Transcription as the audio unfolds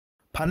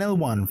Panel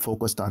 1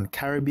 focused on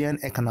Caribbean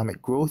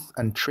economic growth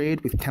and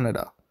trade with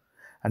Canada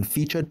and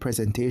featured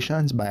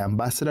presentations by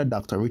Ambassador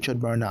Dr. Richard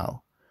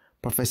Bernal,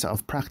 Professor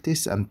of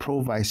Practice and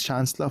Pro-Vice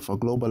Chancellor for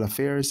Global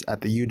Affairs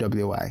at the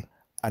UWI,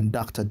 and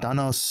Dr.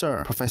 Donald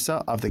Sir,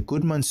 Professor of the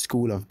Goodman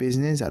School of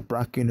Business at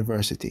Brock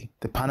University.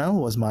 The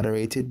panel was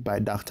moderated by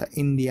Dr.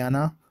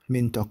 Indiana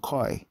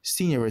Minto-Coy,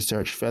 Senior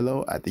Research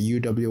Fellow at the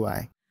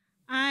UWI.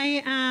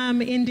 I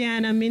am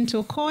Indiana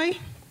Minto-Coy.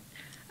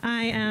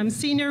 I am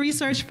Senior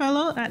Research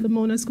Fellow at the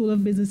Mona School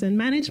of Business and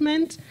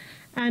Management,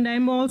 and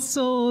I'm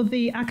also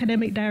the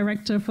Academic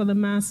Director for the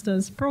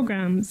Master's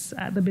Programs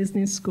at the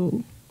Business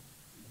School.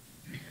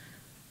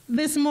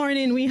 This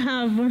morning we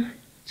have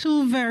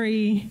two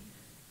very,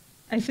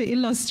 I think,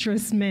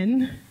 illustrious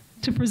men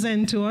to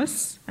present to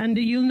us, and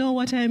you'll know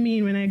what I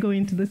mean when I go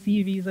into the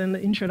CVs and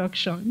the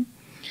introduction.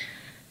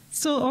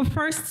 So our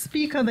first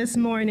speaker this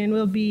morning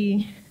will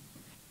be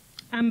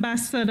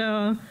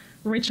Ambassador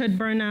Richard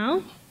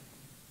Bernal.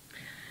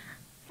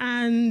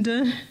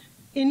 And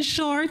in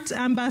short,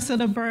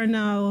 Ambassador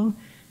Bernal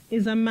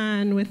is a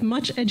man with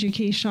much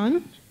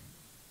education,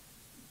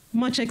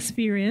 much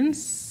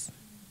experience,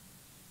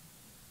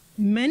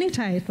 many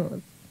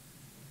titles.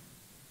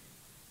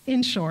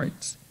 In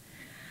short,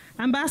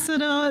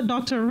 Ambassador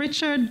Dr.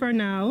 Richard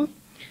Bernal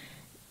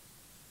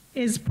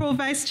is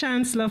Pro-Vice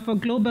Chancellor for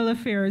Global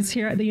Affairs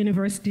here at the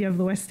University of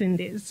the West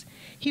Indies.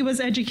 He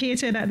was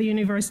educated at the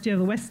University of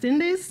the West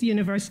Indies,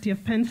 University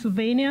of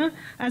Pennsylvania,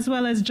 as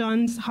well as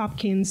Johns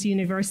Hopkins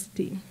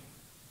University.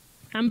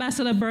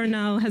 Ambassador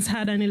Bernal has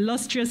had an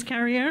illustrious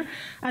career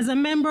as a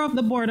member of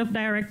the Board of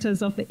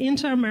Directors of the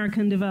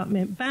Inter-American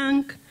Development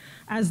Bank,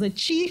 as the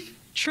Chief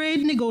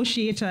Trade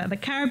Negotiator at the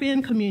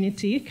Caribbean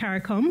Community,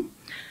 CARICOM,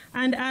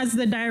 and as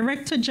the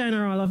Director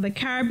General of the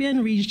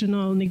Caribbean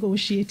Regional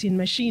Negotiating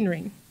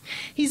Machinery.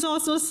 He's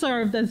also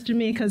served as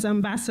Jamaica's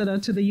ambassador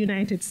to the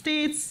United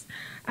States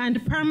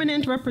and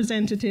permanent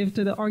representative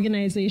to the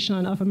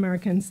Organization of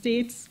American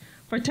States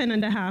for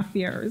 10.5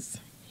 years.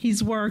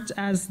 He's worked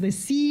as the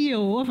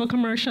CEO of a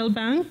commercial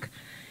bank.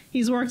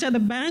 He's worked at the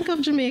Bank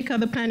of Jamaica,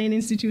 the Planning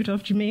Institute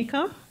of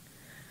Jamaica,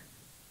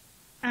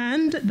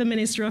 and the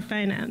Ministry of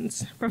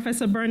Finance.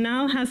 Professor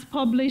Bernal has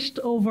published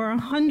over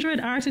 100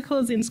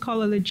 articles in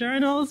scholarly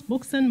journals,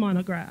 books and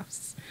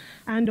monographs,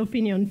 and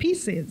opinion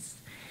pieces.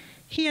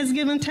 He has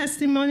given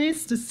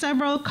testimonies to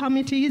several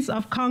committees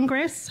of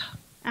Congress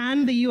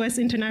and the U.S.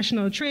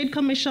 International Trade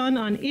Commission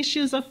on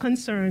issues of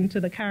concern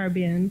to the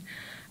Caribbean,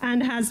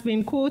 and has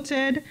been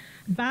quoted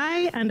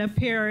by and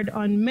appeared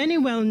on many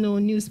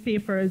well-known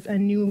newspapers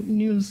and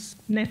news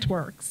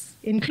networks,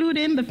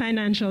 including the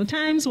Financial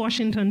Times,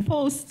 Washington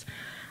Post,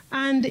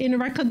 and in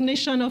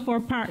recognition of our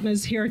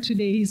partners here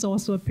today, he's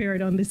also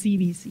appeared on the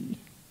CBC.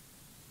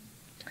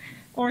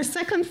 Our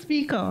second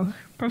speaker,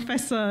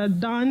 Professor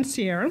Don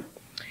Sear,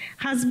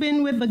 has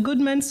been with the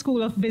Goodman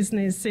School of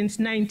Business since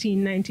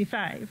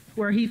 1995,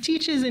 where he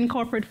teaches in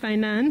corporate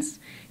finance,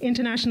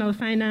 international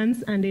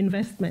finance, and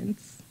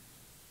investments.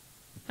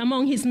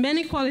 Among his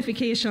many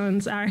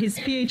qualifications are his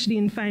PhD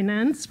in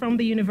finance from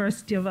the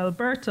University of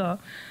Alberta,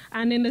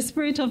 and in the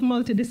spirit of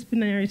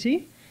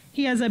multidisciplinarity,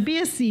 he has a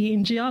BSc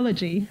in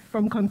geology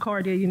from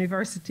Concordia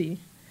University.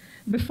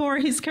 Before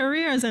his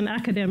career as an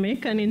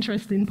academic, an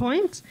interesting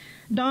point,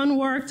 Don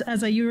worked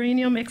as a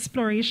uranium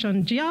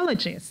exploration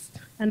geologist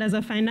and as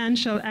a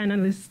financial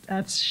analyst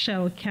at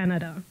Shell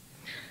Canada.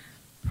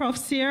 Prof.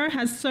 Sear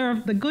has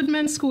served the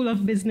Goodman School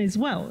of Business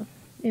well,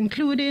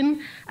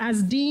 including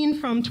as Dean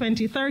from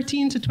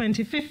 2013 to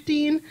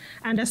 2015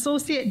 and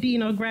Associate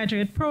Dean of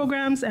Graduate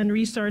Programs and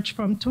Research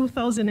from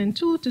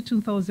 2002 to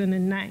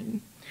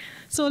 2009.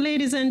 So,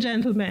 ladies and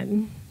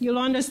gentlemen, you'll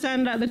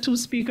understand that the two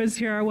speakers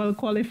here are well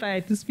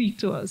qualified to speak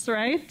to us,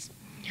 right?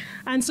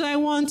 And so I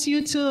want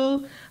you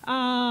to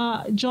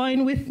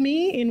join with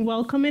me in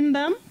welcoming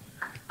them.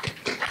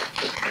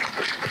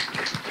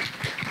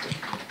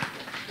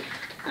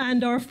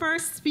 And our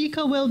first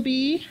speaker will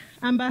be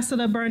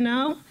Ambassador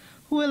Bernal,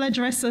 who will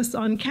address us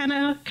on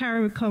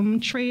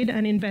Canada-CARICOM trade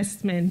and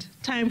investment.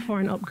 Time for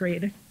an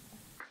upgrade.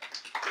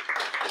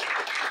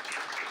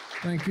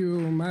 Thank you,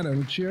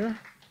 Madam Chair,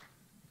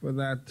 for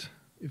that,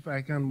 if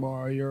I can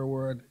borrow your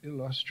word,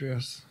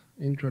 illustrious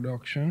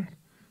introduction.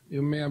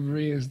 You may have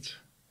raised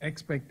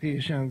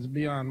expectations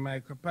beyond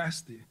my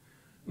capacity.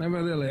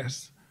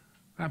 Nevertheless,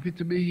 happy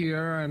to be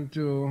here and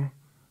to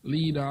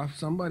lead off.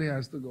 Somebody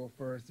has to go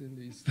first in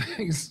these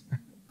things.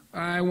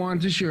 I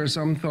want to share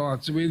some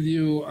thoughts with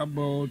you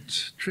about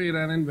trade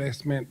and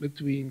investment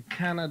between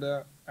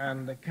Canada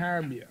and the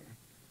Caribbean.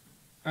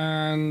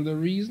 And the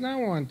reason I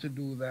want to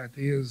do that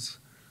is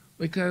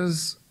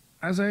because,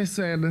 as I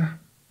said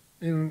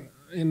in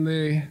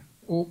the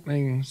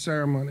opening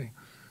ceremony,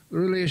 the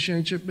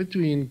relationship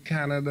between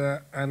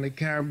Canada and the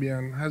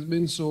Caribbean has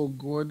been so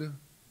good,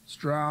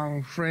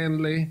 strong,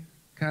 friendly.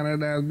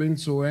 Canada has been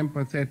so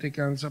empathetic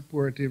and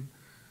supportive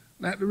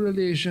that the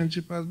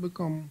relationship has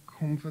become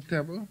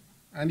comfortable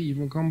and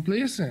even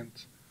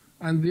complacent.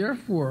 And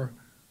therefore,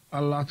 a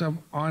lot of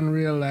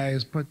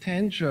unrealized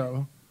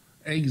potential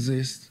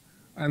exists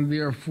And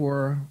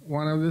therefore,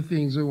 one of the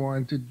things we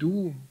want to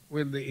do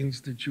with the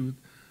Institute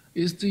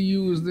is to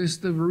use this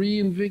to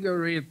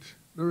reinvigorate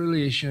the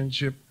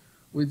relationship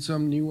with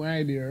some new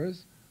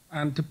ideas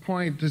and to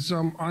point to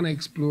some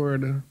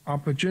unexplored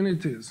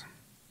opportunities.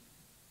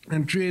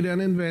 And trade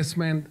and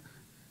investment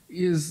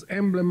is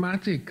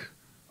emblematic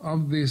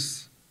of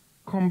this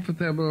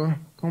comfortable,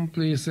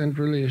 complacent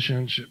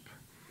relationship.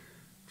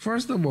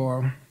 First of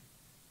all,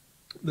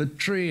 the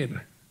trade.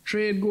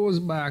 Trade goes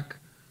back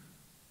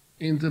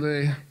into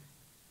the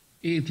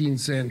 18th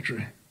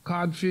century.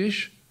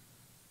 Codfish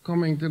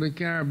coming to the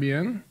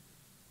Caribbean,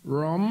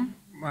 rum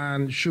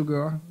and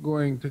sugar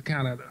going to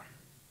Canada.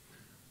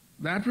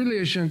 That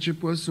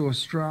relationship was so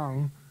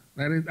strong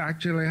that it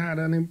actually had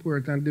an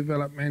important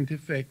development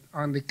effect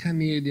on the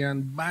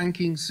Canadian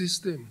banking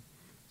system.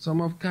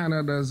 Some of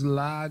Canada's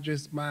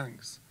largest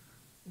banks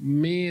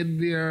made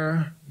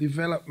their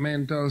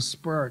developmental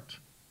spurt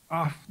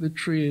off the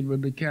trade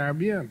with the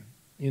Caribbean.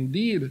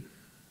 Indeed,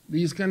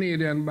 these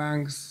Canadian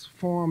banks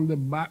formed the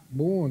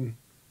backbone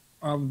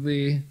of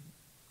the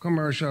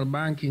commercial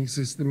banking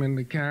system in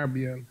the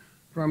Caribbean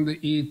from the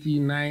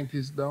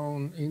 1890s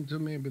down into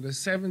maybe the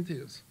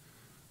 70s.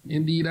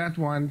 Indeed, at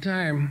one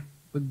time,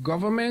 the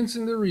governments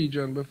in the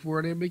region,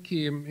 before they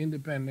became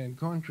independent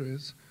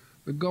countries,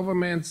 the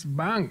governments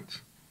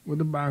banked with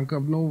the Bank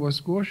of Nova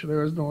Scotia.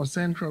 There was no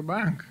central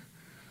bank.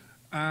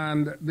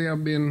 And they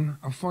have been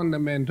a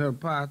fundamental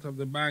part of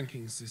the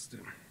banking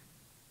system.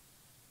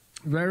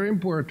 Very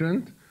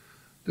important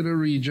to the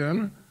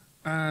region,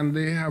 and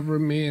they have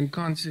remained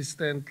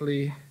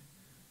consistently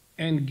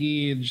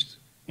engaged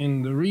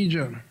in the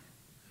region.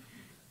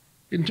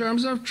 In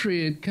terms of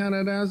trade,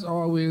 Canada has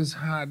always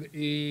had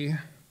a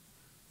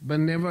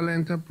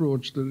benevolent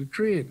approach to the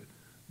trade.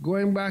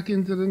 Going back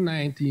into the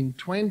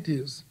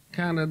 1920s,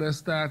 Canada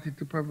started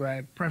to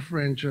provide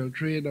preferential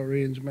trade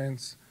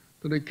arrangements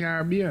to the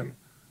Caribbean,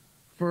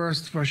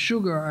 first for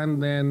sugar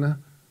and then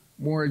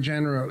more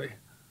generally.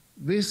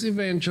 This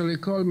eventually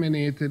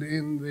culminated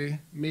in the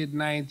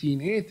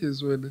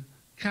mid-1980s with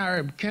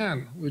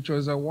CaribCan, which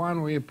was a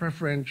one-way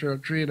preferential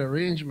trade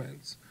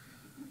arrangement.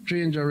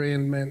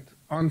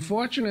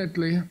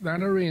 Unfortunately,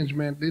 that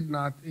arrangement did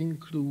not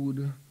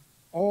include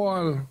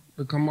all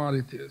the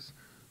commodities,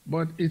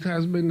 but it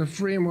has been the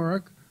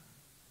framework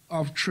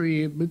of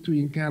trade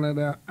between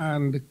Canada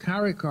and the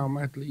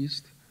CARICOM, at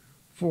least,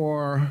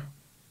 for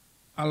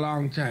a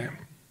long time.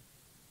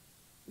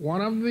 One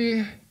of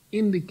the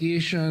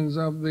indications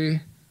of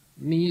the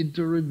need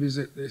to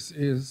revisit this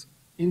is,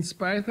 in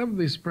spite of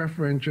this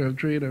preferential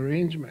trade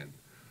arrangement,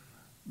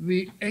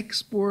 the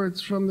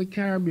exports from the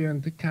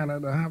Caribbean to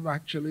Canada have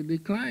actually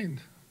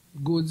declined,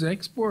 goods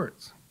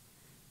exports.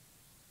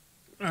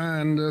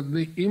 And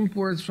the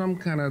imports from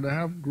Canada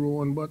have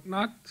grown, but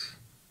not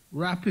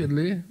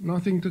rapidly,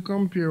 nothing to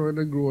compare with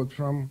the growth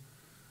from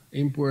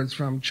imports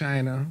from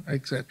China,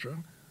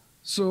 etc.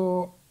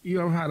 So you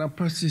have had a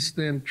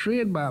persistent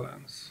trade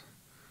balance.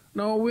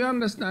 Now, we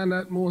understand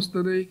that most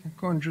of the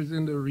countries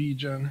in the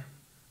region,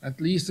 at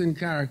least in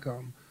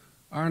CARICOM,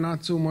 are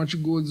not so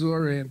much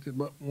goods-oriented,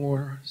 but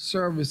more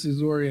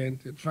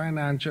services-oriented,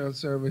 financial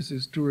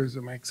services,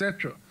 tourism,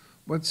 etc.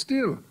 But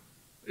still,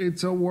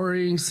 it's a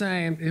worrying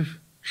sign if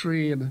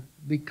trade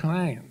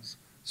declines.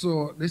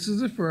 So this is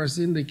the first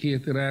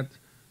indicator that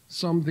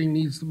something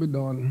needs to be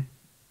done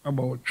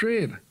about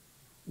trade.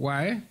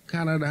 Why?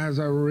 Canada has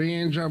a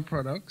range of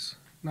products,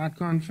 not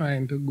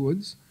confined to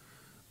goods.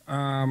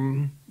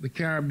 The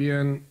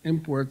Caribbean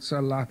imports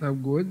a lot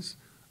of goods,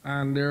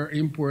 and their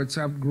imports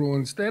have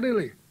grown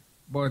steadily.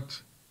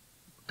 But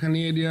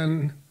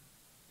Canadian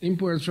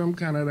imports from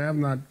Canada have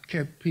not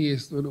kept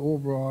pace with the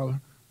overall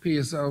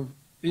pace of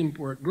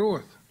import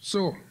growth.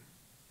 So,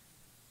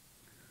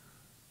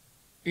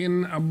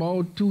 in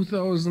about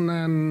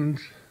in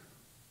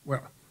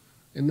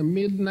the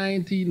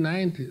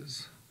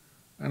mid-1990s,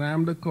 and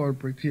I'm the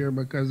culprit here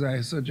because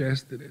I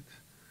suggested it,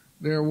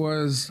 there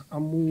was a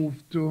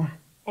move to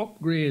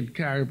upgrade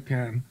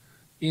CaribCan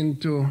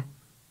into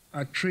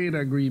a trade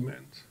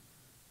agreement.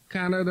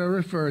 Canada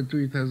referred to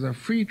it as a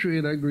free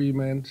trade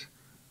agreement,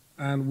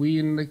 and we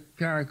in the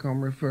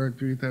CARICOM referred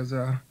to it as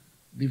a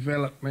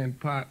development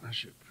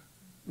partnership.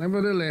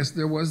 Nevertheless,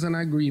 there was an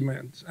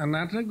agreement, and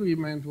that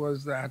agreement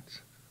was that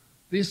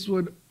this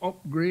would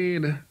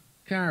upgrade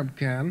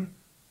CaribCan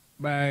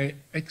by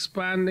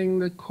expanding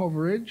the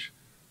coverage,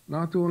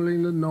 not only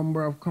in the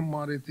number of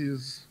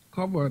commodities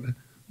covered,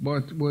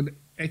 but would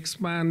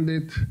expand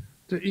it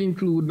to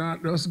include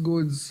not just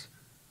goods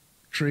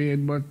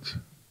trade, but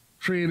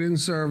trade in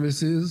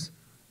services,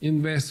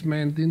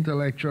 investment,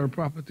 intellectual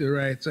property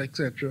rights,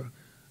 etc.,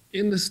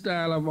 in the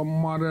style of a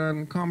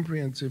modern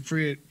comprehensive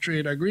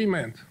trade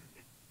agreement.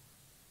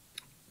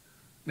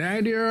 The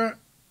idea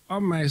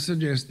of my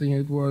suggesting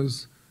it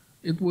was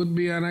it would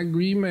be an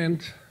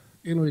agreement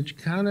in which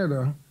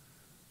Canada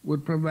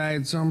would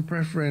provide some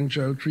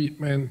preferential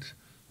treatment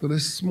to the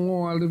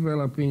small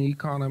developing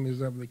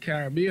economies of the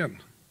Caribbean,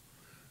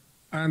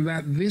 and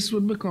that this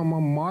would become a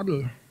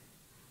model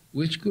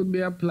which could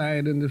be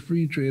applied in the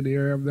free trade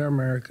area of the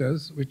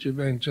Americas, which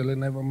eventually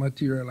never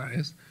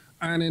materialized,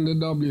 and in the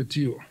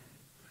WTO.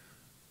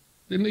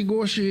 The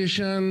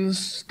negotiations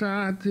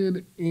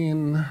started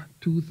in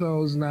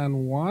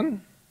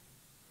 2001,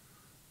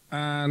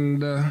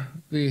 and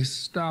they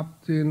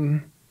stopped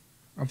in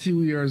a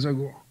few years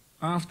ago.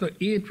 After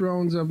 8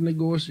 rounds of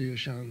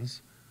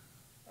negotiations,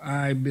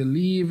 I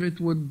believe it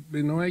would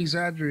be no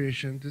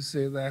exaggeration to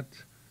say that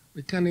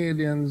the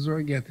Canadians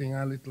were getting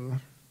a little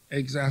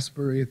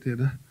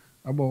exasperated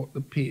about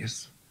the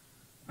pace.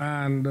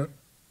 And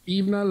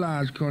even a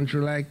large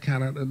country like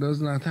Canada does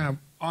not have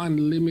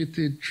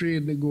unlimited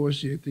trade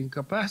negotiating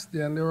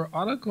capacity, and there were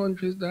other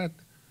countries that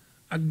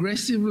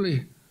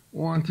aggressively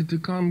wanted to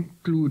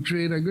conclude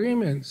trade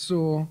agreements.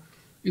 So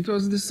it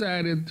was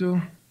decided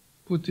to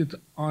put it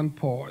on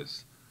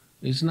pause.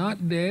 It's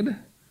not dead,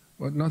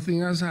 but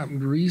nothing has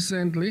happened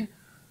recently.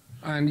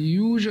 And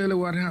usually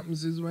what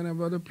happens is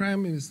whenever the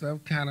Prime Minister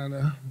of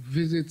Canada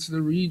visits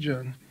the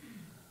region,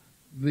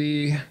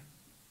 the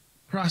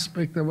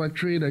prospect of a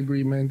trade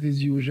agreement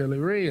is usually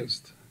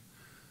raised.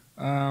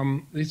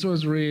 This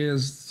was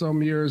raised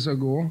some years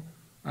ago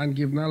and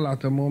given a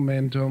lot of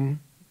momentum.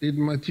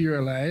 Didn't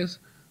materialize,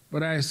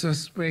 but I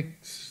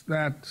suspect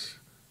that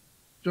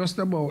just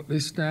about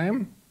this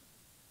time,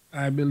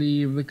 I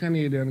believe the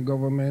Canadian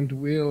government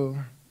will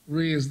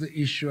raise the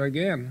issue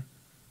again.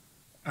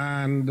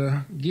 And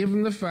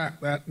given the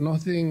fact that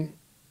nothing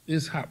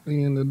is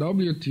happening in the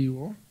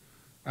WTO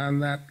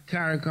and that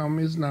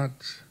CARICOM is not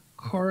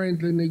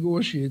currently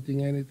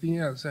negotiating anything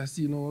else, I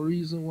see no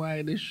reason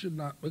why this should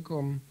not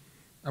become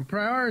a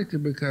priority,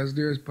 because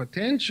there's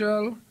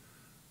potential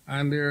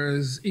and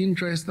there's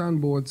interest on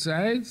both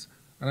sides,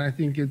 and I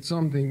think it's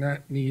something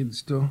that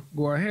needs to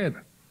go ahead.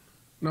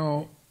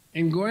 Now,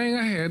 in going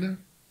ahead,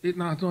 it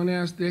not only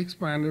has to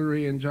expand the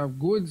range of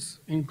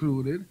goods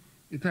included,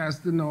 it has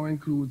to now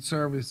include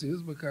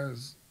services,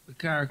 because the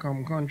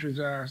CARICOM countries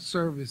are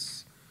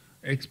service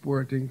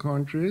exporting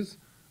countries.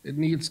 It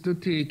needs to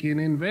take in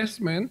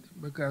investment,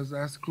 because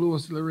that's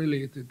closely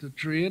related to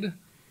trade.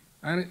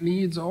 And it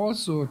needs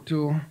also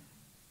to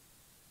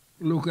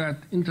look at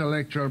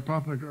intellectual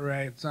property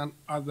rights and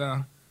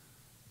other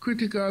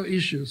critical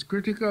issues,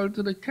 critical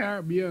to the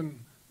Caribbean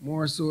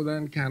more so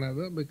than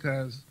Canada,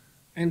 because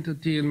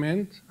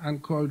entertainment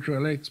and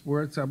cultural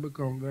exports have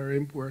become very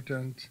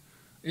important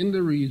in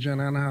the region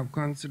and have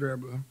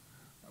considerable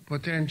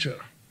potential.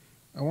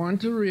 I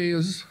want to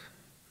raise,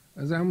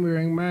 as I'm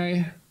wearing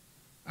my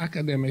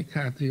academic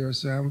hat here,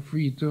 so I'm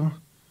free to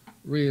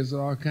raise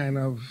all kind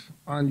of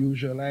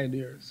unusual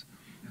ideas.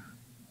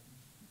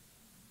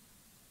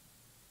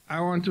 I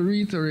want to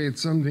reiterate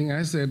something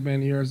I said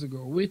many years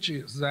ago, which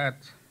is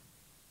that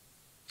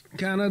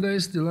Canada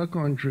is still a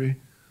country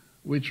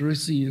which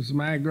receives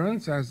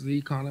migrants as the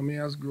economy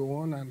has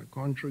grown and the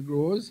country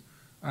grows,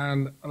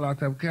 and a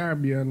lot of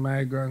Caribbean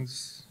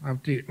migrants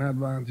have taken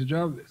advantage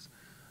of this.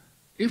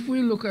 If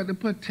we look at the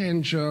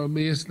potential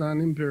based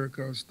on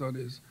empirical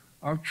studies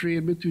of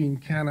trade between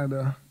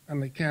Canada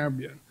and the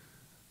Caribbean,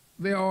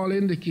 they all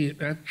indicate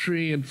that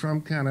trade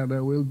from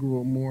Canada will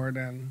grow more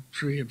than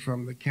trade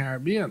from the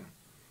Caribbean.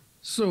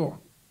 So,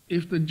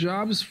 if the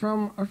jobs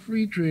from a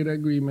free trade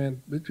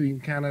agreement between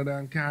Canada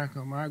and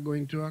CARICOM are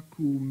going to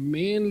accrue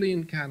mainly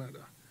in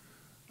Canada,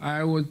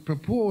 I would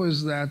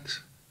propose that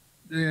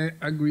the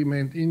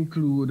agreement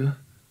include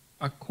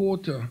a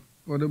quota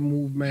for the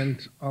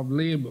movement of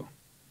labor.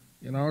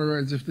 In other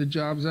words, if the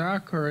jobs are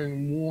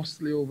occurring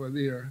mostly over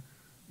there,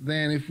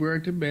 then if we're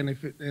to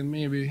benefit, then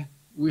maybe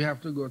we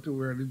have to go to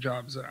where the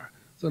jobs are.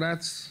 So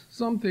that's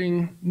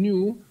something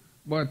new,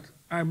 but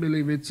I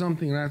believe it's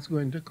something that's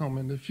going to come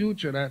in the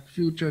future, that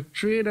future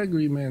trade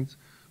agreements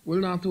will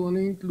not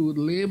only include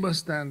labor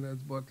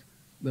standards, but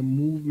the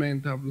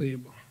movement of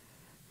labor.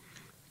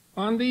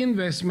 On the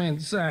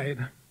investment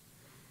side,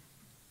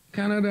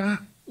 Canada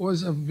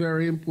was a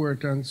very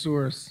important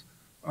source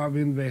of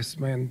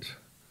investment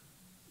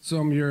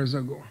some years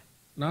ago,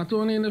 not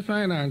only in the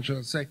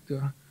financial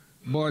sector,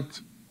 but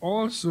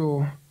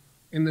also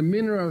in the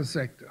mineral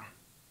sector,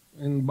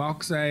 in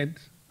bauxite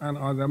and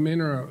other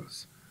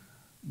minerals.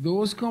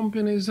 Those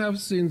companies have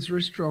since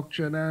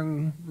restructured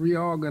and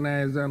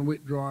reorganized and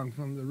withdrawn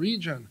from the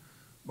region,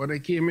 but they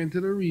came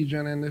into the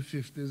region in the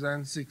 50s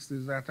and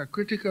 60s at a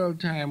critical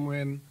time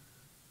when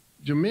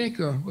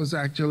Jamaica was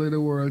actually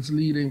the world's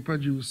leading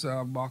producer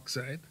of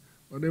bauxite,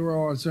 but they were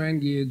also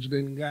engaged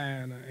in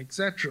Guyana,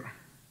 etc.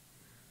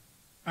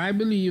 I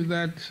believe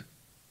that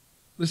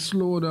the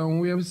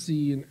slowdown we have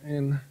seen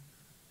in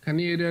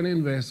Canadian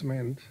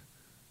investment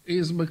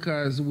is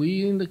because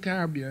we in the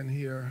Caribbean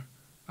here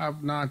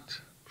have not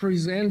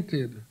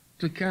presented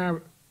to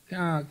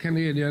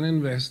Canadian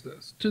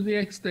investors to the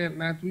extent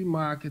that we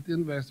market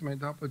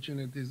investment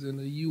opportunities in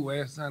the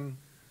US and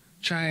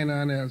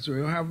China and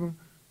elsewhere. We haven't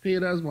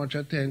paid as much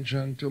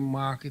attention to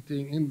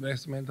marketing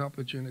investment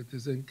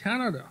opportunities in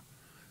Canada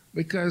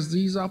because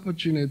these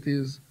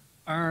opportunities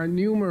are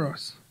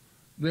numerous.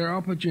 There are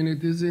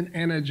opportunities in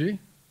energy,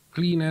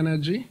 clean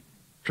energy,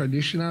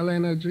 traditional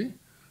energy.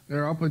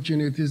 There are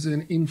opportunities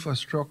in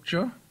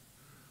infrastructure.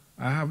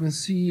 I haven't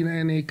seen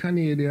any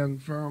Canadian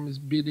firms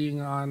bidding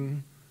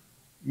on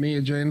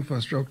major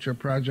infrastructure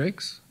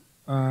projects.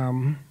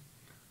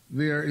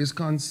 There is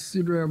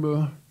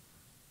considerable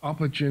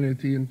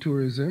opportunity in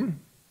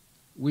tourism.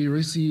 The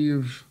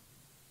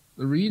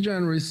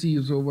region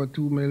receives over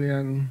 2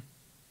 million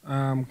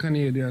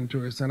Canadian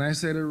tourists. And I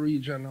say the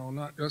region now,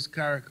 not just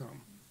CARICOM,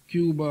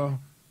 Cuba,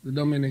 the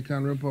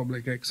Dominican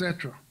Republic,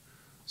 etc.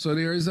 So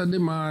there is a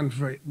demand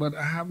for it, but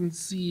I haven't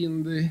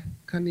seen the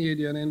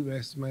Canadian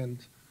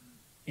investment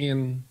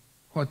in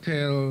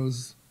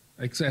hotels,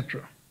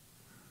 etc.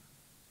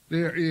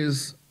 There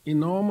is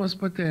enormous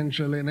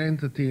potential in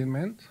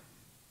entertainment,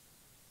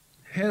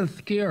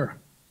 healthcare,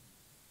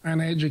 and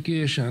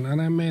education,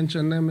 and I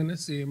mentioned them in the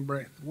same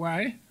breath.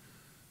 Why?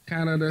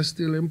 Canada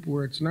still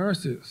imports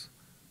nurses.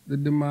 The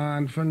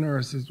demand for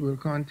nurses will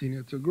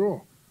continue to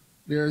grow.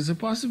 There is a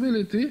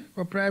possibility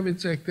for private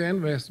sector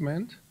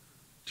investment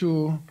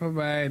to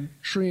provide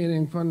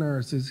training for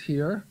nurses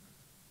here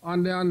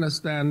on the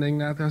understanding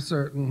that a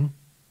certain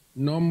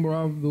number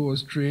of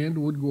those trained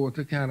would go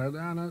to Canada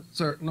and a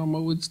certain number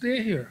would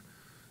stay here.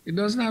 It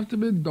doesn't have to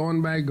be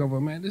done by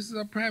government. This is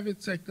a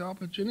private sector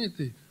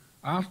opportunity.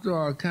 After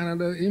all,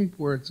 Canada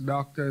imports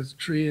doctors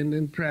trained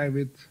in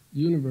private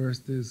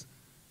universities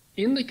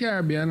in the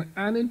Caribbean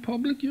and in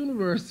public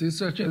universities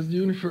such as the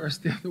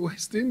University of the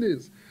West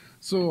Indies.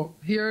 So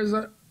here's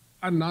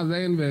another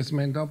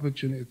investment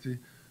opportunity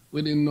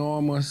with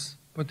enormous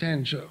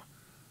potential.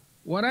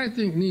 What I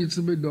think needs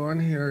to be done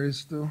here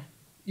is to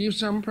give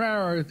some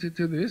priority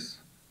to this,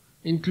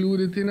 include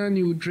it in a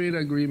new trade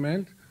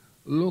agreement,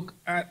 look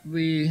at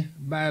the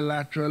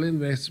bilateral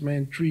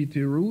investment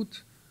treaty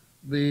route,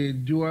 the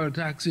dual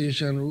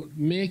taxation route,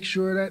 make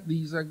sure that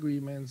these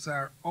agreements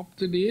are up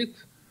to date,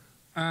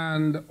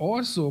 and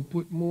also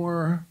put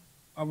more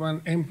of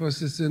an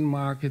emphasis in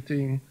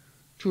marketing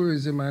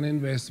tourism and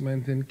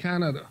investment in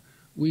Canada.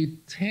 We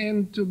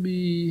tend to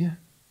be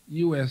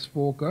US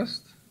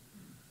focused,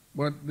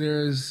 but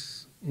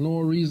there's no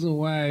reason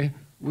why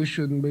we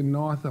shouldn't be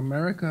North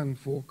American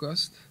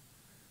focused,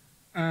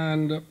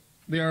 and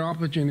there are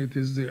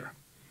opportunities there.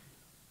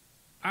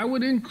 I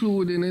would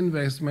include in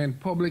investment,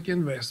 public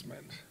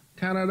investment.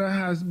 Canada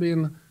has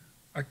been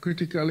a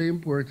critically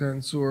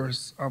important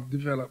source of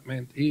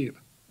development aid,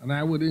 and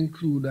I would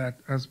include that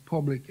as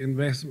public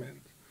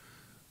investment.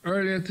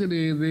 Earlier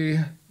today,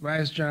 the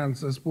Vice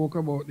Chancellor spoke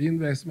about the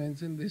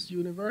investments in this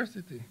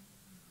university,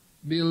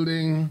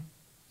 building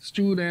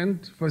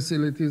student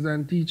facilities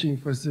and teaching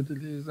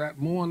facilities at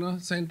Mona,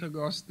 St.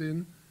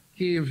 Augustine,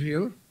 Cave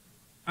Hill,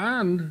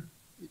 and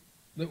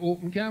the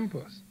open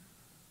campus.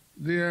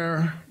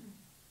 There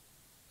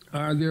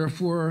are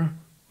therefore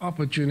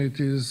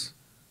opportunities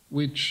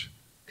which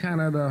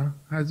Canada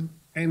has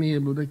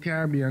enabled the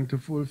Caribbean to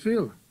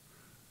fulfill.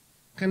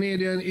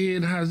 Canadian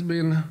aid has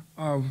been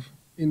of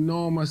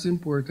enormous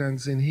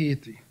importance in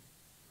Haiti.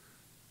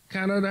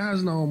 Canada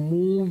has now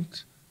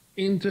moved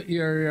into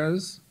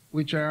areas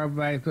which are of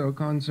vital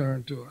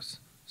concern to us,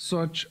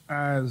 such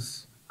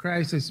as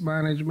crisis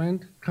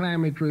management,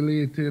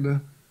 climate-related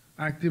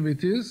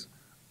activities,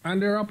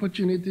 and there are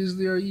opportunities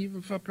there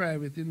even for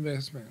private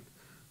investment.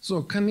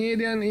 So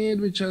Canadian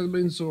aid, which has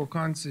been so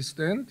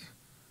consistent,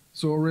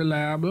 so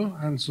reliable,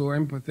 and so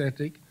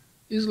empathetic,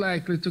 is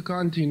likely to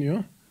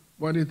continue,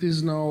 but it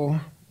is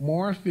now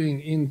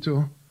morphing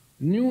into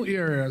new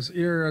areas,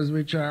 areas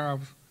which are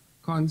of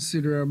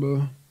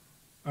considerable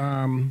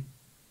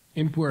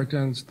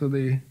importance to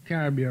the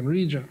Caribbean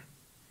region.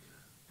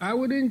 I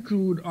would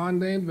include on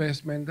the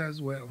investment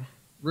as well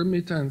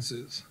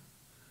remittances.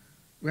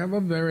 We have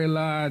a very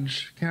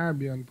large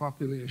Caribbean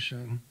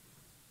population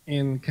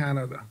in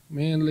Canada,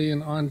 mainly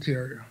in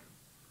Ontario.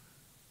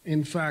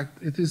 In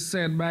fact, it is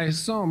said by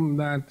some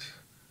that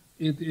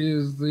it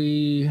is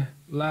the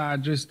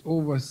largest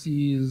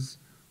overseas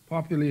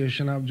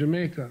population of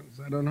Jamaicans.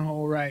 I don't know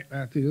how right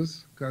that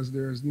is, because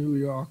there's New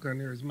York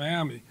and there's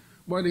Miami,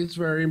 but it's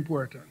very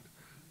important.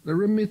 The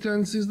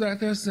remittances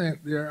that are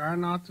sent there are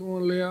not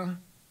only a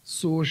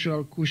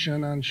social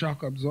cushion and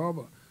shock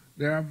absorber,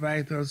 they're a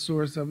vital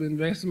source of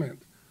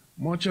investment.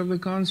 Much of the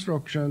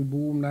construction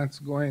boom that's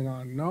going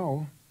on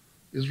now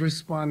is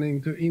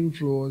responding to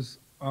inflows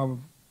of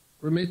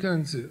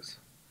remittances.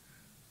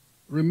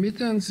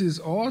 Remittances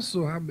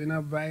also have been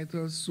a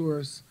vital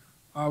source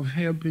of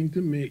helping to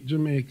make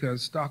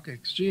Jamaica's stock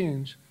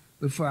exchange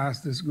the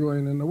fastest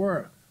growing in the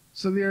world.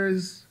 So there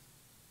is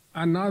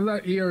another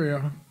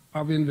area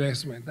of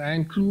investment. I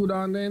include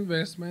on the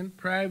investment,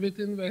 private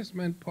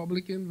investment,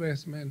 public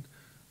investment,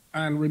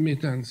 and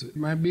remittances.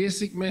 My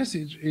basic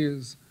message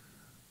is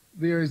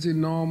there is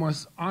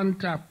enormous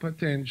untapped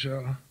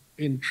potential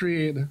in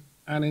trade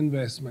and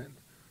investment.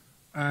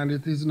 And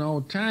it is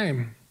now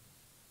time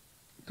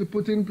to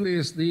put in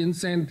place the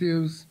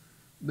incentives,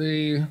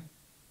 the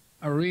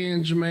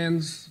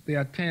arrangements, the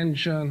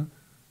attention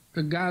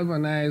to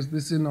galvanize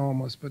this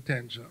enormous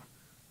potential.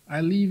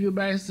 I leave you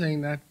by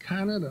saying that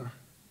Canada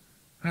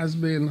has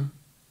been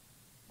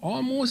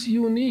almost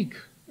unique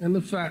in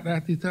the fact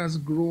that it has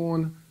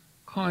grown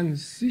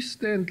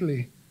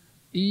consistently,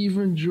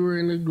 even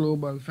during the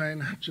global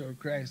financial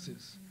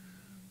crisis.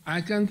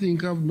 I can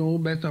think of no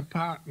better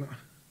partner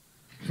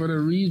for the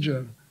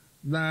region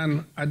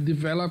than a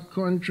developed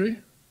country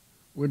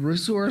with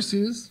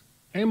resources,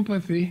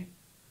 empathy,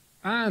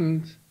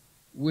 and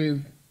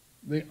with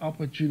the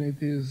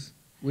opportunities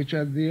which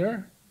are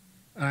there.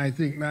 And I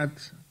think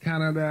that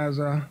Canada, as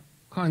a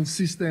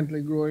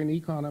consistently growing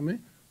economy,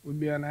 would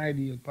be an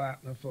ideal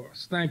partner for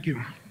us. Thank you.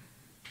 And,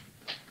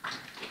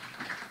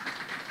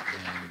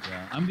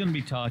 I'm going to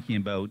be talking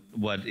about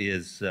what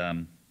is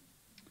an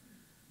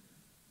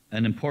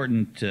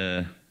important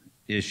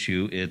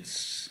issue.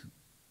 It's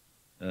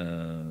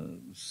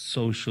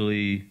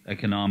socially,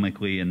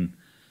 economically,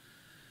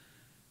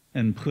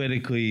 and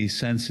politically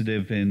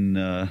sensitive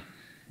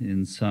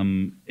in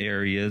some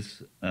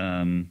areas,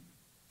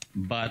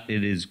 but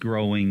it is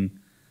growing.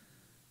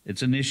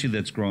 It's an issue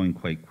that's growing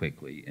quite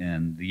quickly,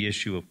 and the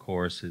issue, of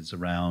course, is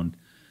around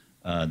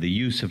the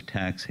use of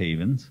tax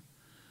havens.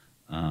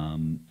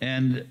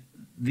 And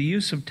the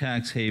use of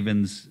tax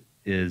havens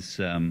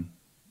is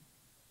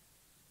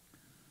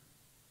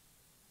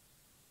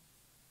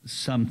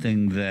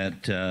something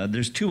that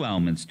there's two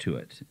elements to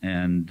it,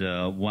 and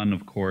one,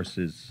 of course,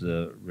 is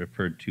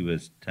referred to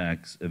as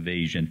tax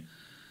evasion.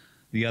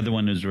 The other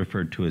one is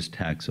referred to as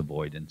tax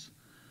avoidance.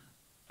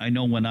 I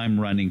know when I'm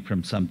running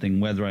from something,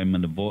 whether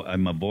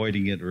I'm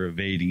avoiding it or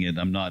evading it,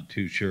 I'm not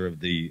too sure of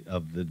the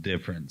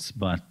difference.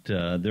 But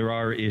there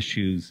are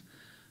issues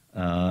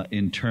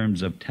in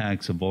terms of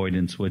tax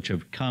avoidance which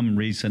have come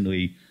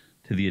recently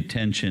to the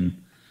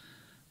attention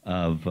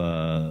of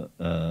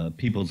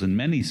peoples in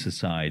many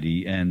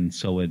society, and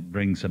so it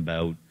brings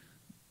about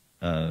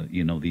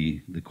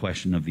the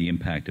question of the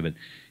impact of it.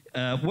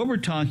 What we're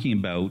talking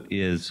about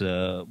is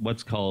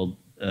what's called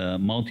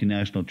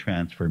multinational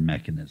transfer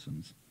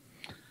mechanisms.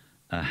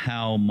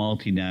 How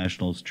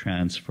multinationals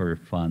transfer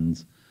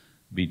funds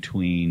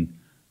between,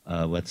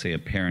 let's say, a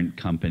parent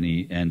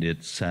company and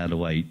its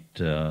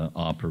satellite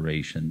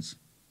operations,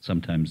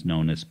 sometimes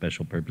known as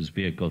special purpose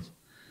vehicles.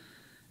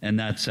 And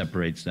that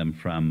separates them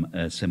from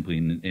simply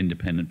an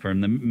independent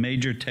firm. The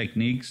major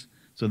techniques,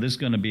 so this is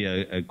going to be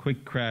a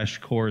quick crash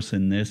course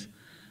in this: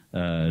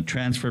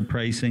 transfer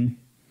pricing,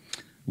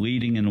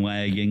 leading and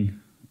lagging,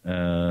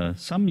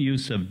 some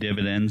use of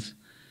dividends,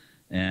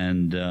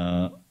 and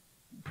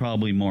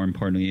probably more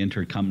importantly,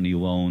 intercompany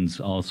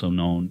loans, also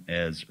known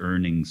as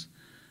earnings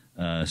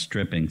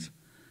stripping.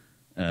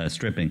 I'm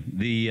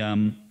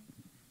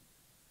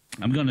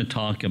going to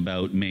talk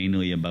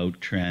mainly about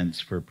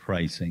transfer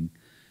pricing,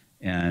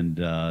 and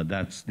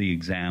that's the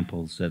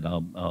examples that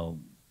I'll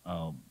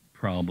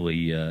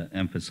probably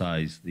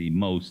emphasize the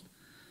most.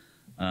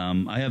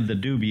 I have the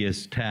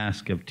dubious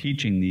task of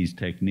teaching these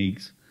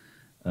techniques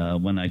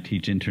when I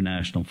teach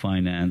international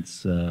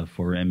finance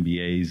for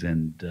MBAs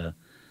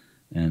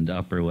and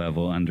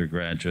upper-level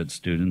undergraduate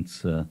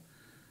students.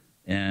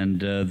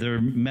 And there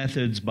are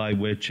methods by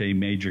which a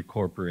major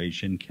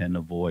corporation can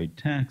avoid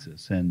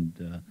taxes.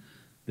 And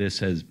this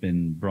has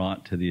been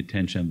brought to the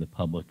attention of the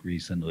public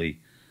recently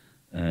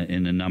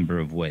in a number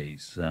of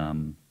ways.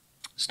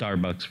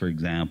 Starbucks, for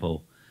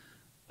example,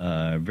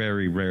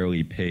 very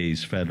rarely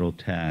pays federal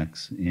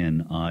tax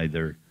in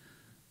either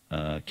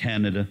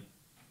Canada,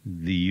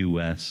 the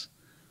US,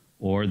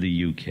 or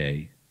the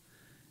UK.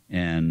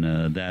 And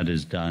that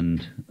is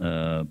done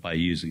by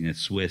using a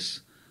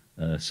Swiss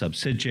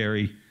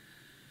subsidiary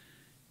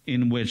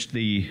in which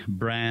the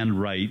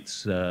brand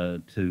rights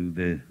to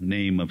the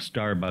name of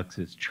Starbucks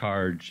is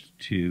charged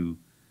to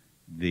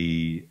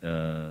the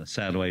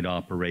satellite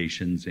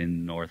operations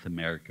in North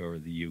America or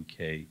the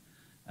UK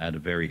at a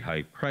very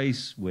high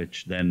price,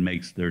 which then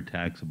makes their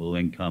taxable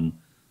income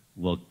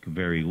look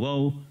very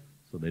low,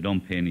 so they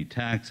don't pay any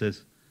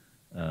taxes.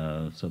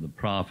 So the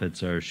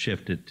profits are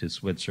shifted to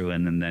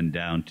Switzerland and then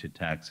down to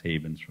tax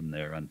havens from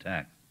there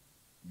untaxed.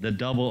 The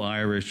double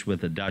Irish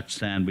with a Dutch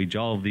sandwich,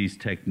 all of these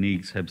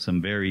techniques have some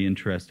very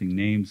interesting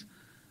names.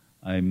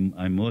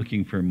 I'm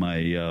looking for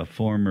my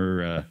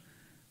former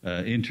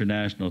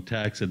international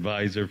tax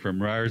advisor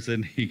from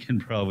Ryerson. He can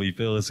probably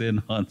fill us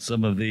in on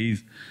some of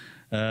these.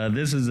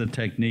 This is a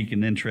technique,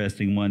 an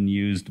interesting one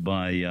used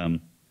by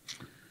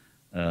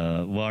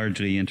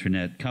largely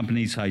internet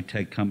companies,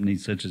 high-tech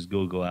companies such as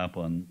Google,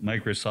 Apple, and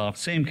Microsoft.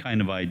 Same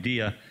kind of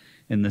idea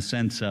in the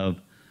sense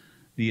of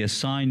the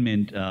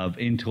assignment of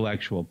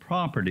intellectual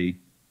property,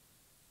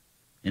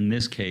 in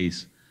this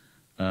case,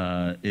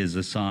 is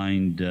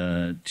assigned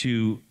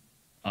to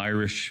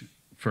Irish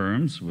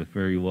firms with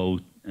very low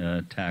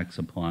tax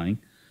applying.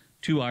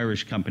 Two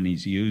Irish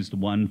companies used,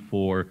 one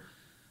for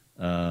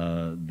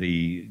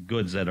the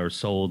goods that are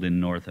sold in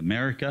North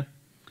America,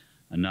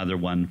 another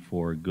one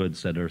for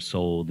goods that are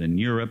sold in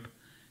Europe,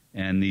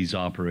 and these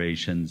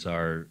operations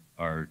are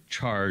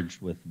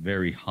charged with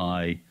very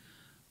high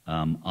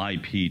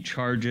IP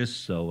charges,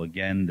 so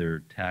again their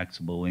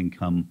taxable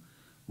income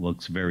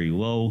looks very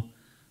low.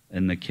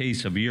 In the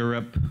case of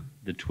Europe,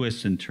 the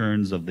twists and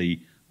turns of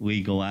the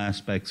legal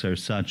aspects are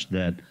such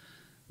that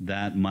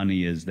that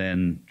money is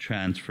then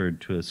transferred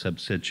to a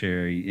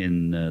subsidiary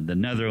in the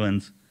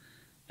Netherlands,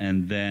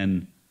 and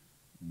then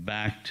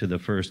back to the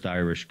first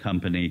Irish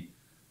company,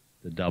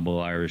 the double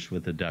Irish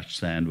with a Dutch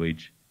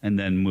sandwich, and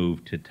then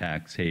moved to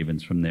tax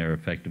havens from there,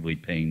 effectively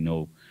paying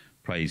no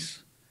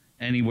price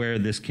anywhere.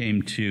 This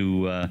came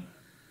to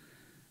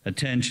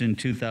attention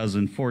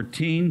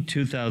 2014.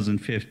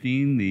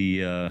 2015,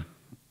 the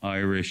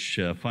Irish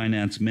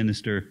finance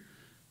minister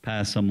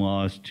passed some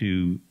laws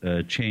to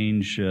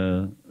change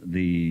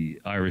the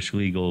Irish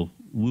legal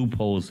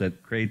loopholes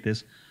that create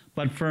this,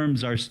 but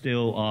firms are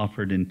still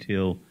offered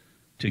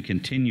to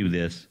continue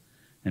this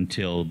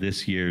until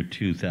this year,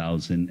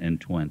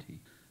 2020.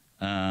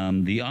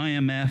 The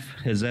IMF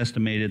has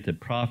estimated that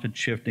profit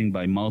shifting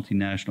by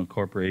multinational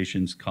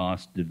corporations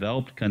costs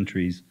developed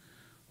countries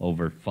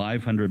over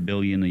 $500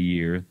 billion a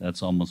year.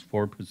 That's almost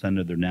 4%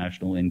 of their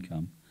national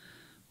income.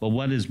 But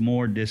what is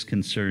more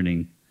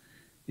disconcerting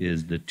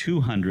is the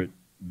 $200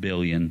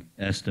 billion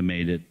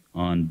estimated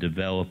on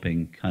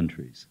developing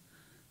countries.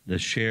 The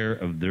share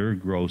of their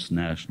gross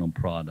national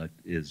product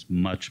is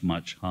much,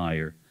 much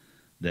higher.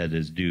 That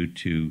is due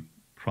to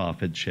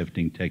profit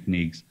shifting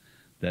techniques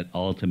that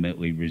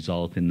ultimately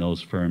result in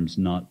those firms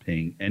not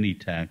paying any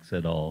tax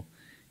at all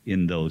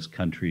in those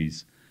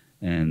countries,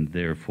 and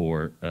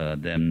therefore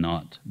them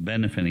not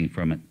benefiting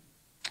from it.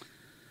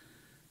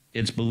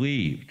 It's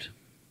believed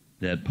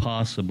that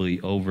possibly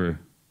over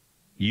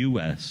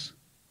US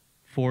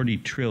 40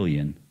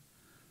 trillion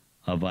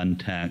of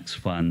untaxed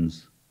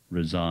funds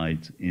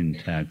resides in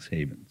tax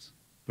havens.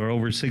 There are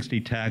over 60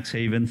 tax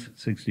havens,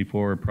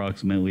 64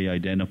 approximately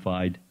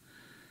identified.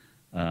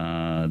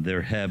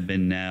 There have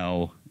been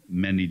now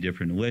many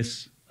different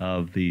lists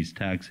of these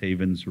tax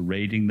havens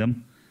rating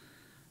them.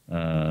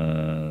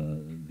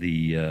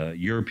 The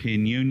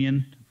European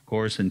Union, of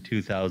course, in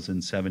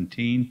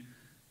 2017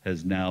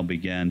 has now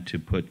began to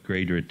put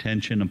greater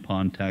attention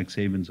upon tax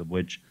havens, of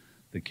which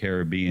the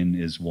Caribbean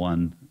is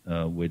one,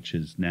 which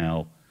is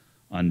now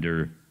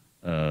under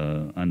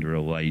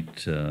a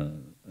light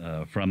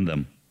from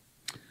them.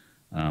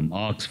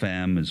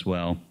 Oxfam as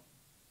well.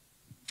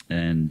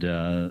 And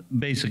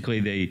basically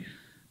they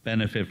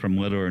benefit from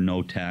little or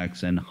no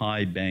tax and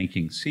high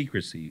banking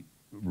secrecy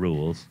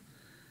rules,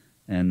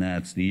 and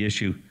that's the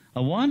issue.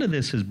 A lot of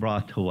this is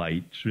brought to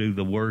light through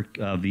the work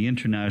of the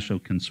International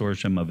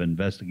Consortium of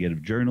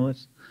Investigative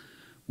Journalists,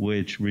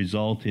 which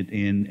resulted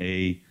in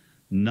a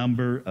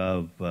number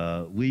of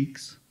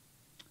leaks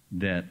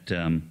that,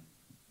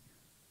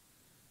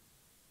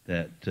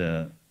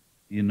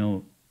 you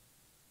know,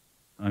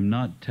 I'm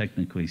not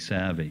technically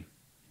savvy.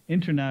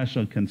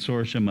 International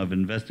Consortium of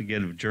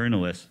Investigative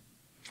Journalists,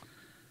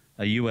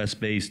 a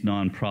U.S.-based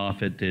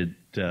nonprofit that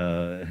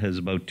has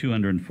about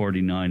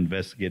 249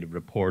 investigative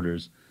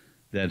reporters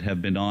that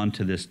have been on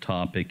to this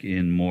topic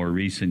in more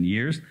recent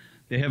years.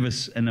 They have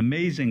an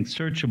amazing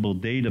searchable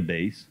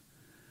database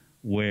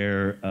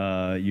where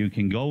you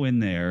can go in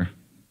there,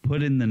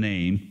 put in the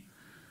name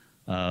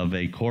of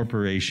a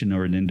corporation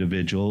or an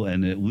individual,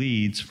 and it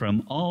leads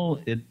from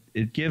all,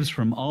 it gives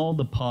from all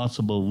the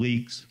possible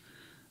leaks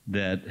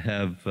that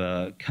have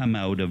come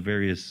out of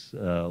various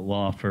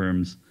law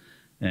firms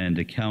and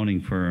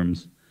accounting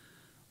firms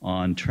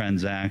on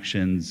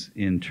transactions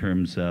in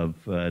terms of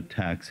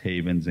tax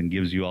havens, and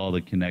gives you all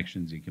the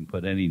connections. You can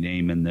put any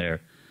name in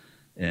there,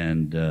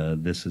 and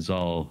this is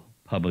all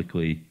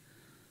publicly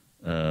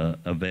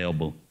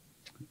available.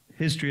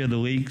 History of the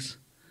leaks,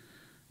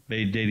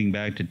 dating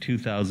back to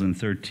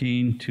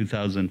 2013,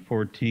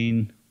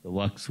 2014, the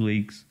Lux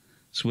leaks,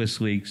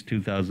 Swiss leaks,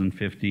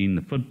 2015,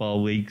 the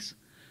football leaks,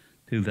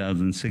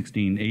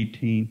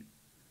 2016-18.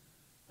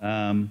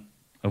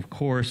 Of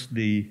course,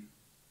 the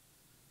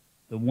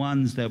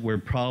ones that we're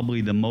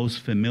probably the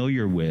most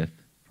familiar with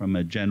from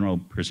a general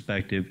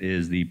perspective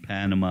is the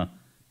Panama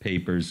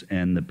Papers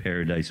and the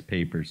Paradise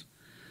Papers.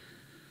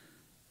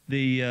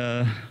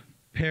 The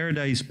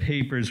Paradise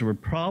Papers were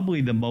probably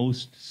the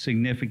most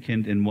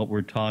significant in what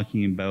we're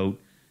talking about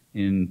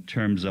in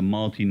terms of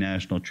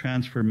multinational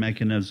transfer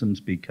mechanisms,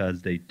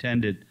 because they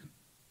tended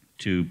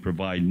to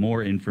provide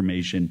more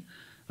information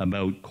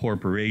about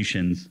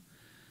corporations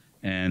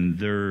and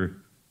their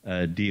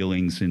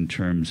dealings in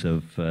terms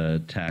of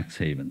tax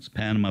havens.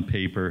 Panama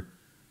Paper,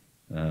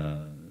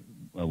 a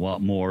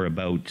lot more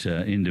about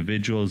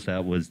individuals.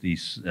 That was the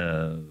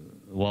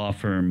law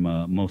firm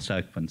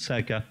Mossack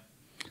Fonseca.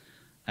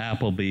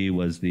 Appleby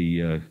was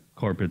the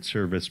corporate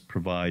service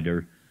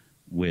provider,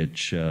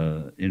 which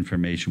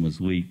information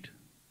was leaked.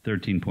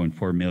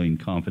 13.4 million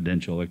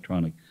confidential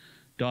electronic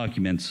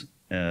documents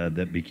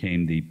that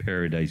became the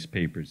Paradise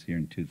Papers here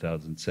in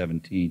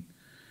 2017.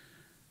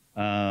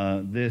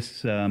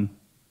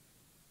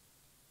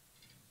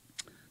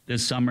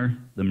 This summer,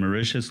 the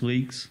Mauritius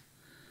leaks,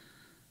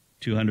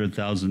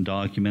 200,000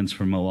 documents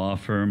from a law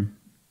firm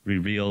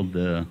revealed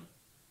the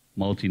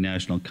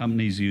multinational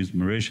companies used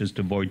Mauritius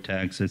to avoid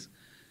taxes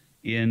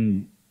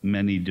in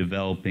many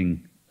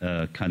developing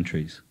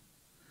countries.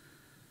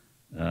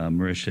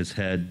 Mauritius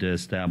had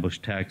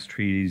established tax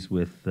treaties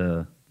with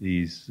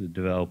these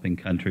developing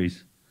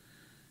countries,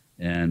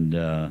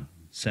 and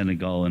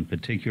Senegal in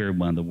particular,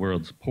 one of the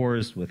world's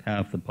poorest, with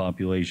half the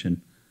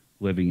population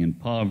living in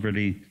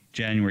poverty.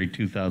 January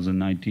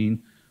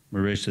 2019,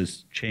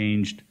 Mauritius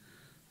changed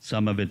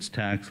some of its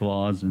tax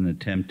laws in an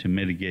attempt to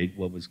mitigate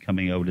what was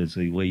coming out as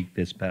a leak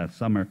this past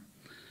summer.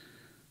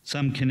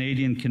 Some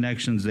Canadian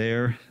connections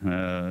there.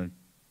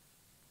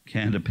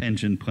 Canada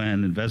Pension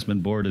Plan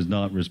Investment Board has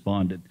not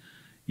responded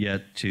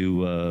yet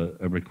to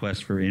a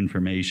request for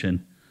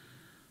information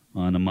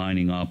on a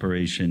mining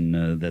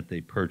operation that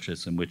they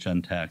purchased in which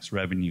untaxed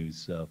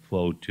revenues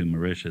flowed to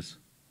Mauritius.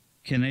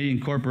 Canadian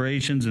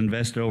corporations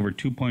invested over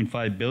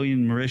 $2.5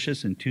 billion in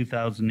Mauritius in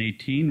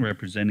 2018,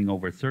 representing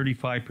over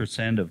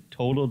 35% of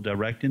total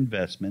direct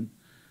investment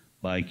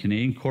by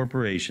Canadian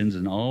corporations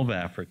in all of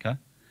Africa,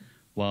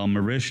 while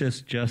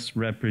Mauritius just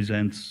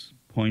represents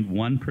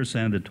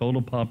 0.1% of the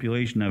total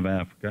population of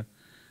Africa,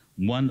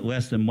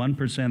 less than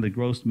 1% of the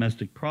gross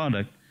domestic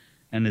product,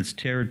 and its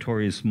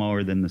territory is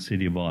smaller than the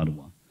city of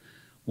Ottawa.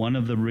 One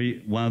of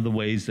the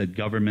ways that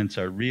governments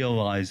are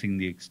realizing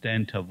the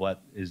extent of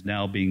what is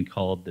now being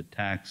called the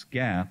tax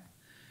gap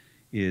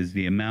is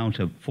the amount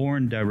of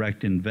foreign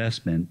direct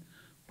investment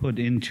put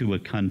into a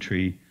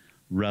country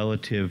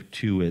relative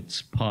to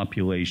its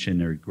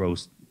population or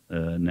gross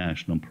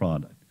national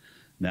product.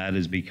 That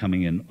is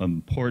becoming an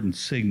important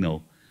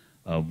signal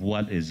of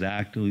what is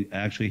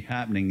actually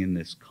happening in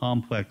this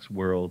complex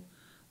world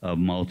of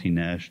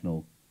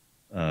multinational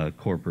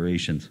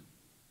corporations.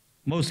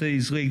 Most of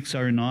these leaks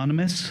are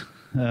anonymous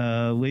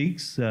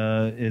leaks.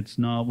 It's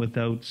not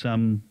without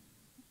some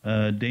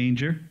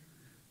danger.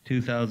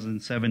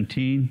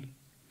 2017,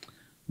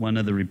 one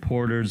of the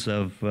reporters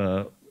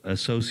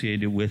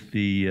associated with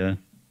the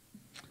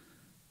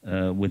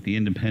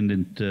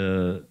independent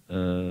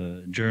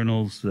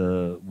journals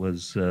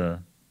was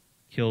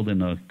killed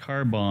in a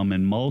car bomb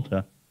in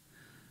Malta,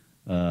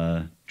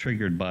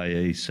 triggered by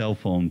a cell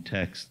phone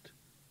text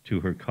to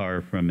her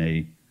car from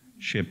a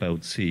ship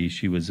out sea.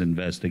 She was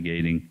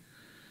investigating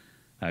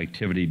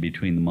activity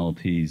between the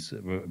Maltese,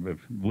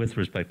 with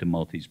respect to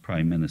Maltese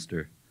Prime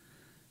Minister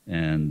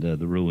and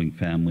the ruling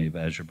family of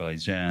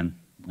Azerbaijan.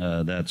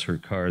 That's her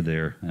car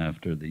there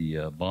after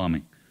the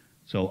bombing.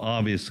 So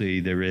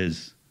obviously there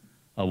is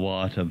a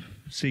lot of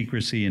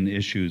secrecy and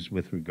issues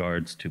with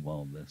regards to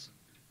all of this.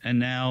 And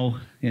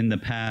now, in the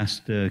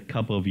past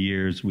couple of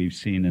years, we've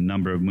seen a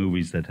number of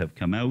movies that have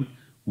come out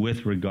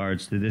with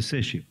regards to this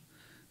issue.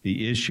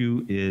 The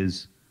issue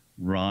is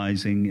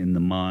rising in the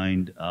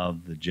mind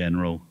of the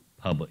general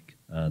public.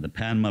 The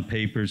Panama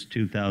Papers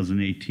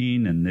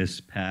 2018 and this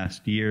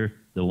past year,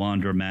 The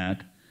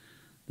Laundromat,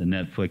 the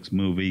Netflix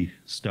movie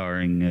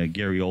starring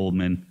Gary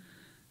Oldman,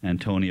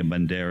 Antonio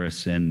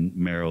Banderas, and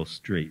Meryl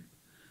Streep,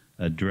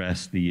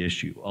 address the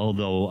issue.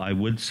 Although I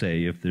would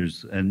say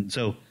and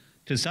so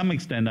to some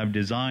extent I've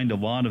designed a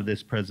lot of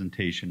this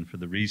presentation for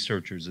the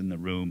researchers in the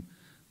room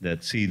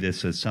that see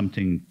this as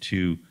something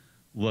to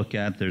look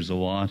at. There's a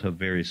lot of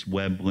various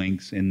web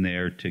links in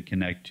there to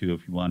connect to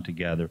if you want to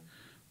gather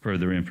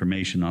further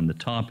information on the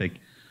topic.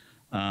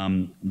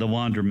 The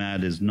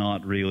Laundromat is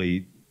not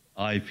really,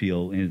 I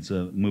feel, it's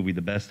a movie,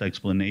 the best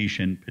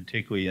explanation,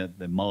 particularly at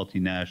the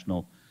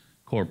multinational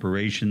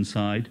corporation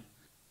side.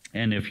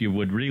 And if you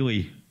would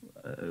really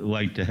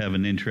like to have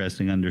an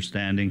interesting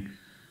understanding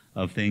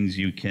of things,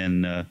 you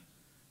can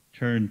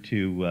turn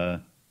to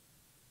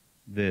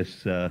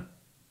this Taxadip,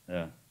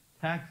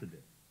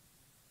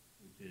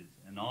 which is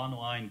an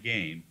online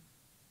game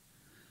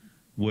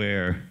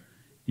where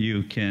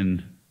you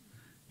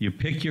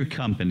pick your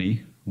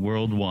company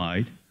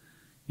worldwide,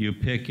 you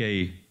pick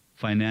a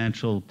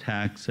financial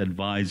tax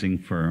advising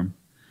firm,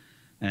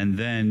 and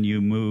then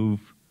you move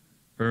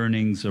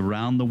earnings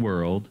around the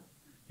world.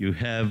 You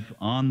have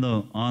on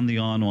the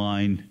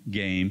online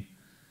game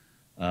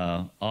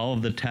all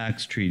of the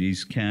tax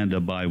treaties. Canada,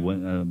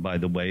 by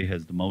the way,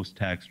 has the most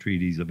tax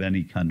treaties of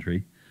any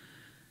country.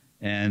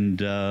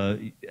 And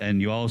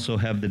you also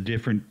have the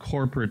different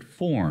corporate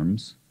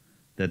forms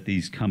that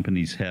these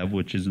companies have,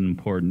 which is an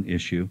important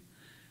issue.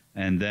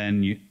 And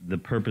then the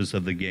purpose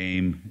of the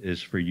game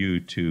is for you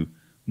to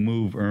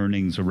move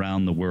earnings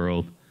around the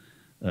world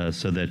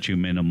so that you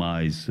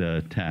minimize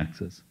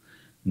taxes.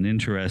 An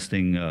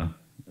interesting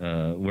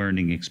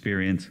learning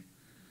experience.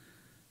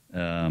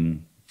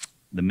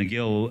 The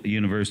McGill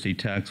University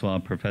tax law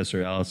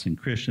professor Alison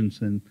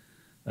Christensen,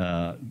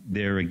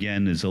 there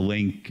again is a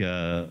link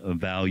of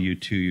value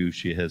to you.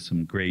 She has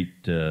some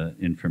great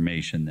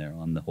information there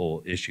on the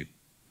whole issue.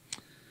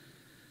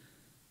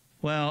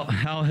 Well,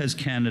 how has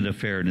Canada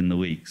fared in the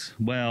leaks?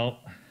 Well,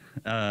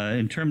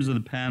 in terms of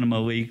the Panama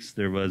leaks,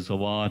 there was a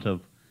lot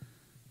of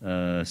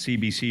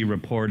CBC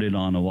reported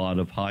on a lot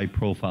of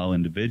high-profile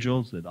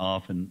individuals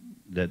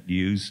that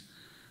use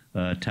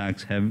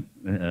tax havens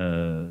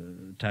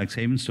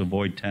to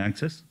avoid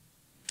taxes.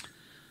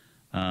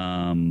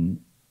 The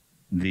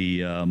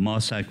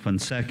Mossack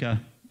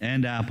Fonseca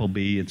and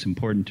Appleby, it's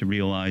important to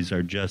realize,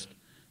 are just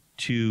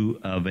two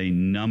of a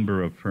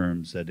number of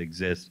firms that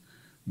exist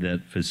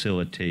that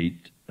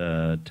facilitate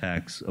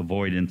tax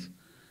avoidance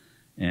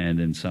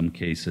and in some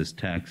cases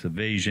tax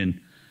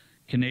evasion.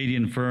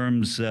 Canadian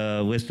firms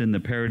listed in the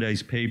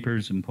Paradise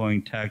Papers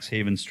employing tax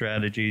haven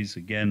strategies,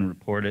 again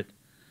reported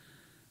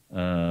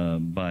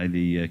by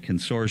the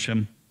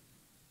consortium.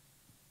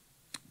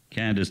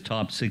 Canada's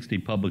top 60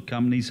 public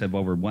companies have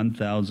over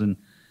 1,000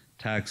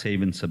 tax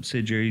haven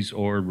subsidiaries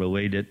or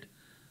related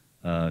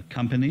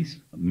companies,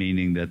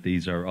 meaning that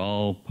these are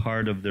all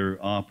part of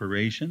their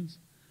operations,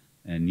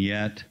 and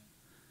yet,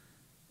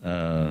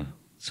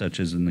 such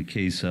as in the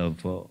case of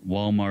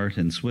Walmart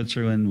in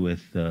Switzerland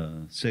with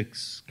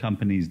 6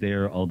 companies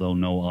there, although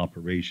no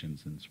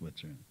operations in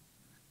Switzerland.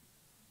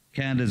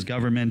 Canada's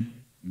government,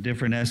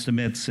 different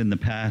estimates in the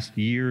past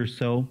year or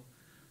so,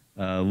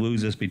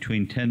 loses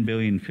between $10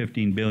 billion and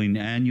 $15 billion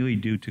annually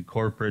due to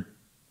corporate,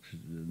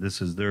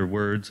 this is their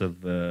words of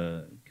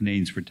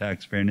Canadians for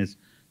Tax Fairness,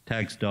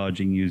 tax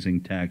dodging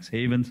using tax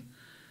havens.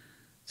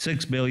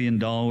 $6 billion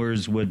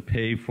would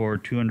pay for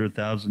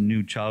 200,000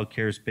 new child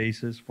care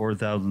spaces,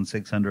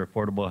 4,600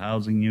 affordable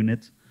housing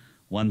units,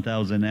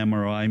 1,000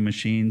 MRI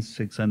machines,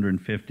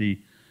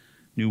 650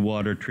 new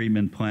water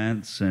treatment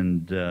plants,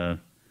 and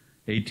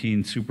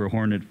 18 Super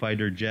Hornet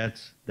fighter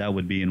jets. That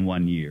would be in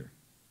 1 year.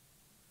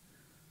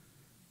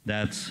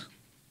 That's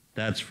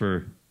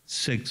for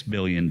 $6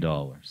 billion.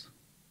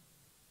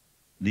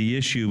 The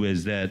issue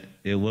is that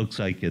it looks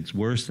like it's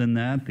worse than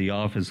that. The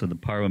Office of the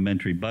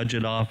Parliamentary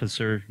Budget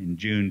Officer in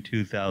June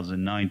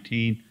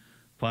 2019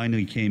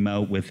 finally came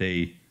out with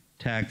a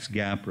tax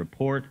gap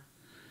report.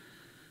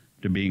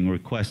 They're being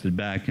requested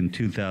back in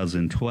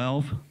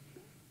 2012.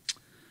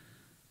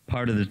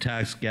 Part of the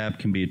tax gap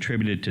can be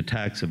attributed to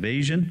tax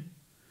evasion.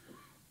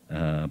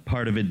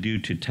 Part of it due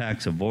to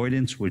tax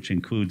avoidance, which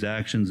includes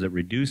actions that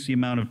reduce the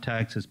amount of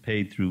taxes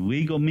paid through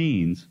legal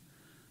means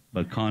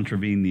but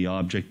contravene the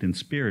object and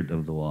spirit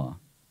of the law.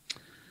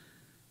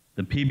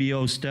 The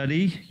PBO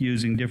study,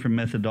 using different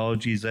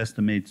methodologies,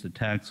 estimates the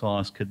tax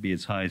loss could be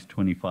as high as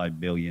 $25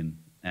 billion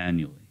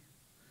annually.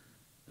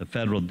 The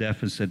federal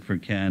deficit for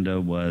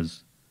Canada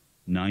was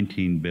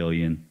 $19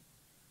 billion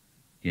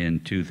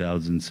in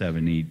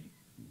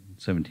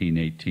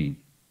 2017-18.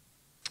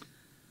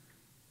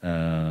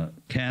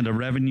 Canada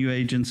Revenue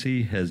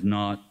Agency has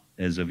not,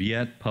 as of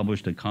yet,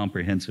 published a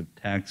comprehensive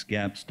tax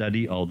gap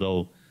study,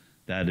 although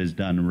that is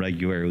done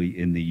regularly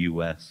in the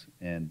US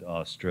and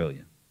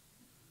Australia.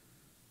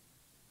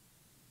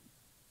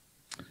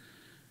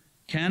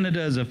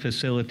 Canada is a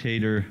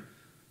facilitator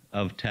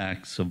of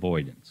tax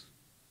avoidance.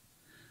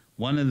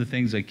 One of the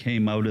things that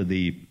came out of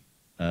the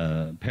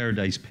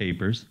Paradise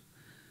Papers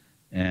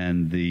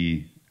and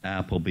the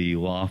Appleby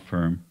law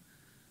firm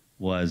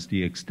was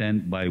the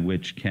extent by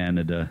which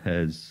Canada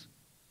has,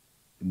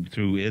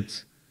 through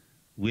its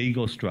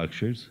legal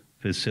structures,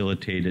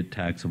 facilitated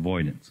tax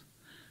avoidance.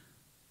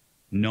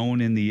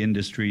 Known in the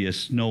industry as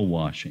snow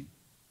washing,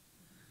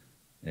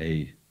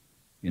 a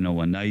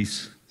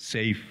nice,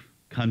 safe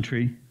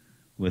country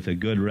with a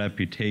good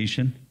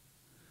reputation,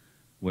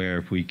 where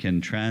if we can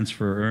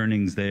transfer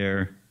earnings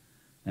there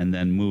and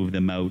then move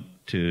them out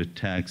to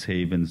tax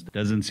havens,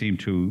 doesn't seem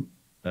to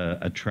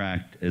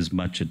attract as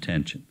much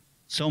attention.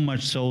 So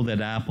much so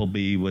that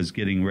Appleby was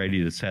getting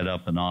ready to set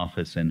up an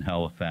office in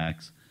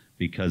Halifax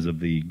because of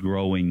the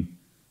growing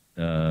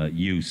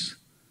use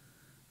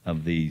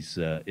of these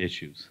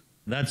issues.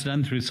 That's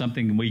done through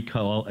something we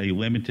call a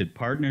limited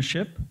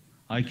partnership.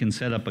 I can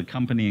set up a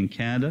company in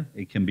Canada.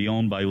 It can be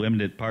owned by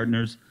limited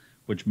partners,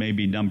 which may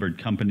be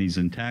numbered companies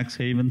in tax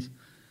havens.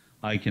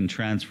 I can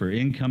transfer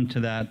income to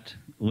that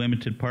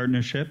limited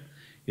partnership.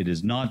 It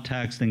is not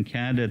taxed in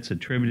Canada. It's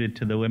attributed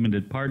to the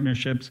limited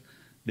partnerships.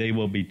 They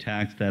will be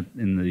taxed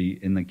in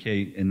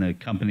the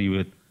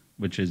company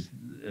which is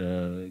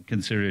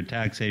considered a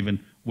tax haven,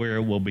 where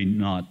it will be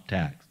not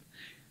taxed.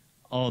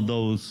 All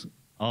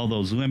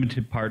those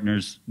limited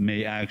partners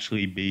may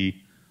actually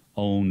be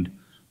owned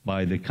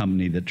by the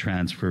company that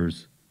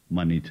transfers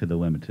money to the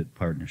limited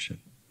partnership.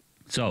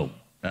 So,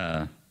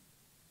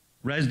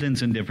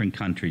 residents in different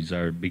countries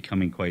are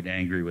becoming quite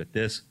angry with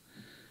this.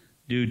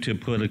 Due to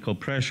political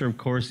pressure, of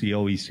course, the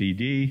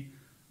OECD,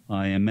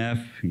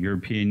 IMF,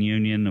 European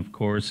Union, of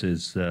course,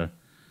 is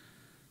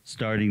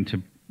starting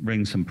to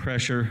bring some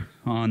pressure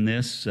on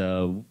this.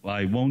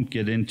 I won't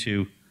get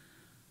into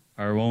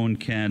our own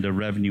Canada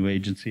Revenue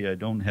Agency. I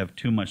don't have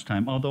too much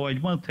time, although I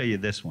will tell you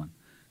this one,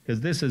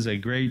 because this is a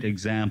great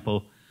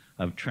example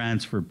of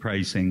transfer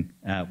pricing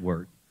at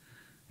work.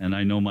 And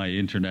I know my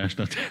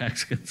international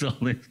tax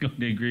consultant is going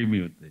to agree with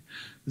me with this.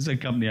 This is a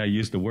company I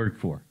used to work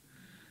for.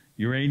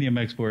 Uranium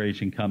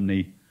exploration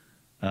company,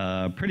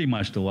 pretty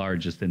much the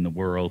largest in the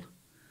world,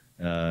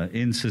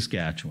 in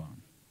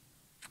Saskatchewan.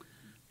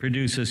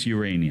 Produces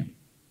uranium.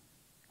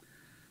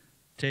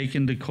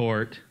 Taken to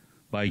court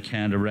by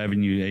Canada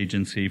Revenue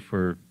Agency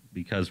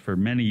because for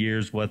many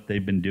years what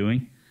they've been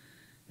doing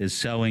is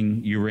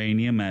selling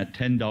uranium at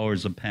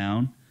 $10 a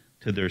pound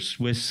to their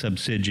Swiss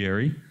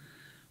subsidiary,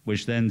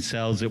 which then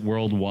sells it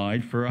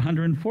worldwide for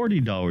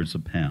 $140 a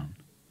pound.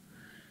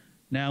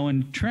 Now,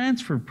 in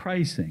transfer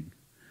pricing,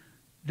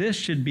 this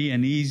should be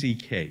an easy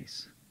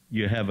case.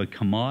 You have a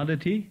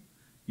commodity,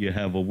 you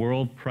have a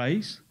world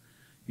price,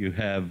 you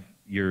have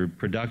your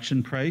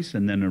production price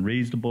and then a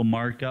reasonable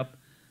markup,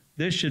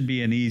 this should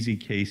be an easy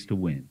case to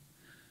win.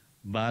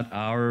 But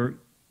our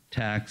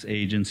tax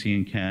agency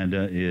in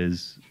Canada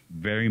is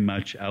very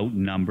much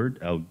outnumbered,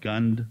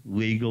 outgunned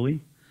legally.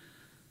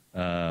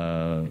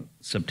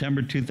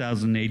 September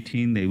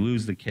 2018, they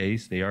lose the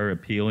case. They are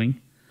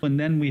appealing. And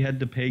then we had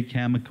to pay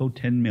Cameco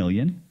 $10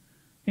 million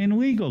in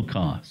legal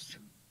costs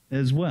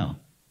as well.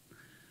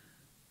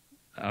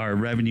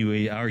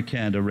 Our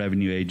Canada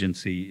Revenue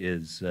Agency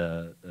is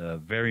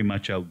very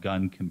much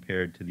outgunned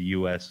compared to the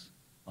U.S.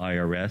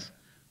 IRS,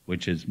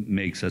 which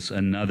makes us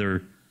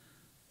another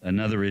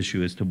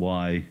issue as to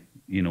why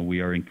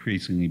we are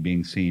increasingly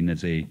being seen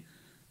as a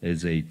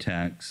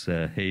tax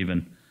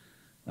haven.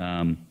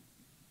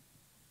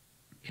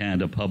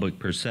 Canada public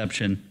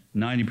perception: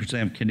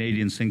 90% of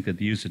Canadians think that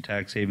the use of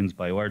tax havens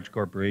by large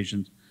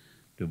corporations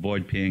to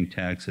avoid paying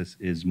taxes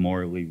is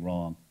morally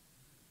wrong.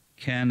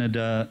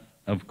 Canada,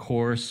 of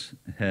course,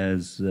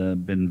 has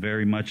been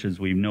very much, as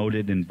we've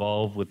noted,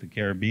 involved with the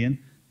Caribbean.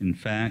 In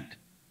fact,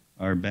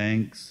 our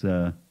banks,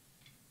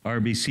 RBC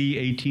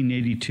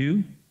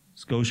 1882,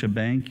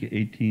 Scotiabank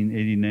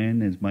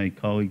 1889, as my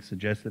colleague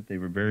suggested, they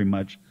were very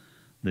much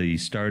the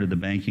start of the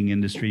banking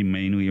industry,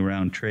 mainly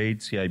around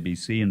trade.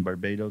 CIBC in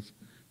Barbados,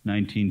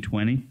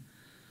 1920.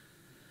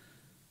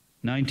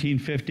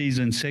 1950s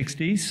and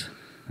 60s,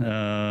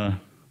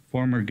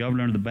 former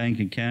governor of the Bank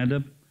of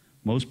Canada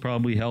most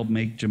probably helped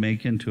make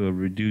Jamaica into a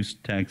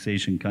reduced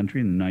taxation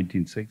country in the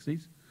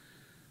 1960s.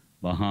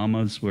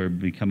 Bahamas were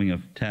becoming a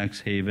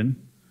tax haven.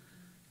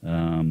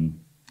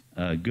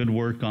 Good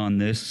work on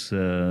this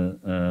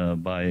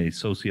by a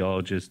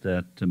sociologist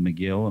at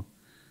McGill,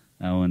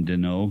 Alan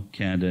Deneau,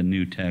 Canada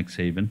New Tax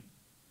Haven.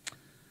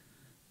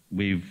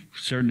 We've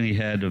certainly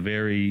had a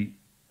very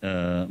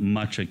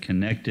much a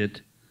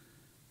connected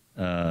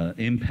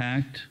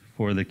impact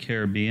for the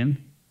Caribbean,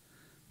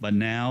 but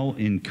now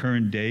in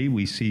current day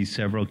we see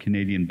several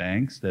Canadian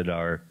banks that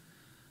are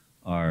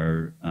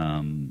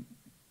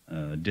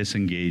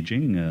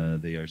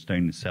disengaging. They are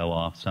starting to sell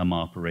off some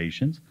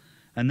operations,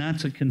 and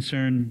that's a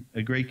concern,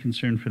 a great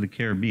concern for the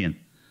Caribbean.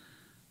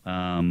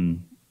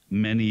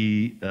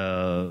 Many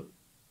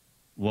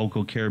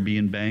local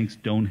Caribbean banks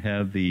don't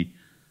have the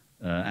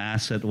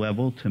asset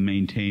level to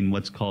maintain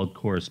what's called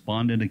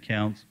correspondent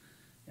accounts,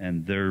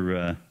 and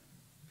they're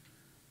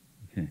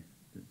okay.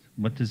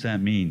 What does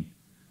that mean?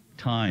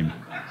 Time.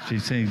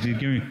 She's saying, she's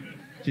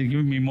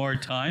giving me more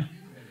time.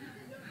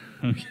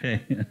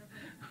 Okay.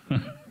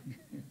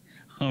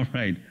 All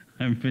right.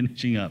 I'm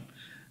finishing up.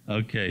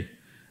 Okay.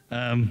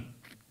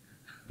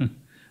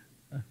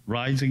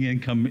 Rising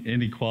income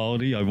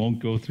inequality. I won't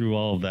go through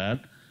all of that.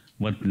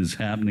 What is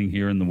happening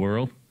here in the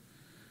world?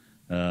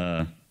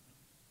 Why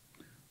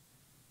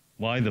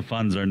the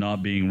funds are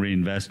not being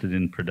reinvested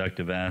in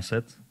productive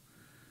assets.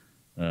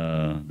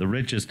 The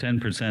richest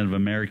 10% of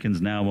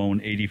Americans now own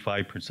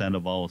 85%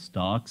 of all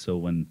stocks. So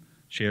when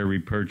share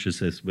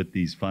repurchases with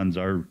these funds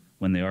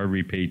when they are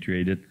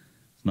repatriated,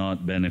 it's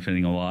not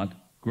benefiting a lot.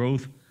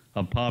 Growth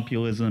of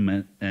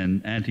populism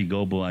and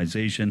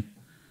anti-globalization.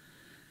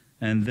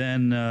 And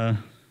then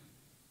a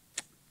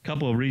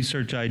couple of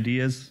research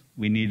ideas.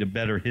 We need a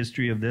better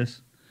history of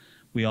this.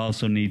 We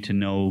also need to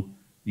know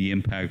the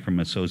impact from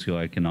a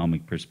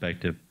socioeconomic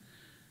perspective.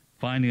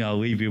 Finally, I'll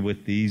leave you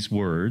with these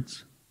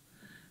words,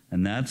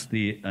 and that's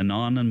the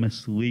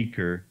anonymous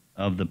leaker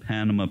of the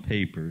Panama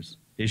Papers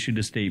issued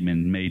a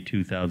statement in May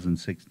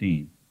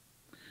 2016.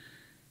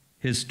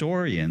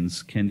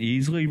 Historians can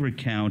easily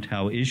recount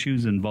how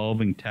issues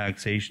involving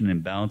taxation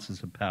and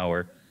balances of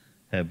power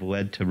have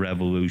led to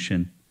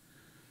revolution.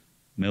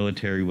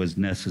 Military was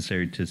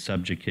necessary to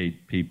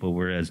subjugate people,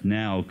 whereas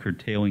now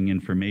curtailing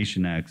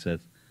information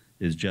access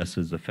is just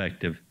as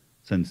effective,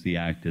 since the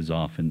act is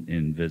often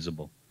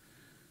invisible.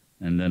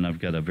 And then I've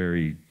got a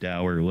very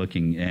dour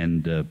looking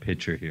end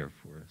picture here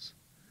for us.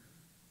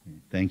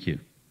 Thank you.